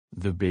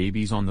The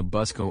babies on the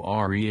bus go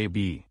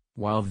REAB,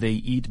 while they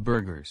eat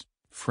burgers,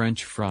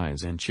 French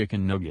fries and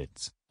chicken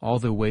nuggets, all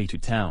the way to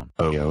town.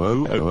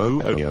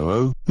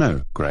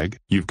 No, Greg,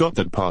 you've got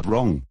that part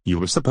wrong. You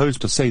were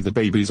supposed to say the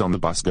babies on the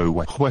bus go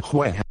weh.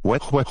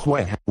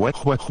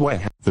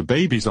 The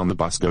babies on the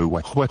bus go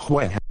weh,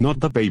 not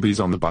the babies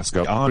on the bus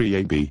go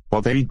REAB,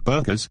 while they eat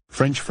burgers,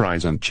 French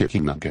fries and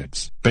chicken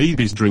nuggets.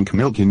 Babies drink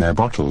milk in their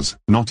bottles,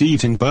 not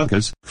eating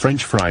burgers,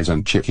 French fries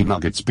and chicken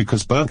nuggets,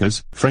 because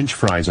burgers, French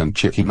fries and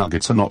chicken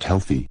nuggets are not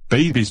healthy.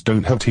 Babies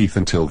don't have teeth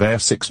until they're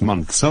 6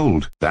 months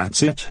old.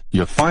 That's it.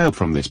 You're fired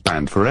from this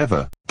band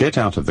forever. Get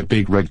out of the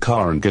big red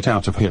car and get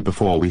out of here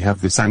before we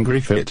have this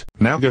angry fit.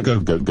 Now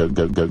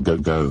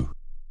go.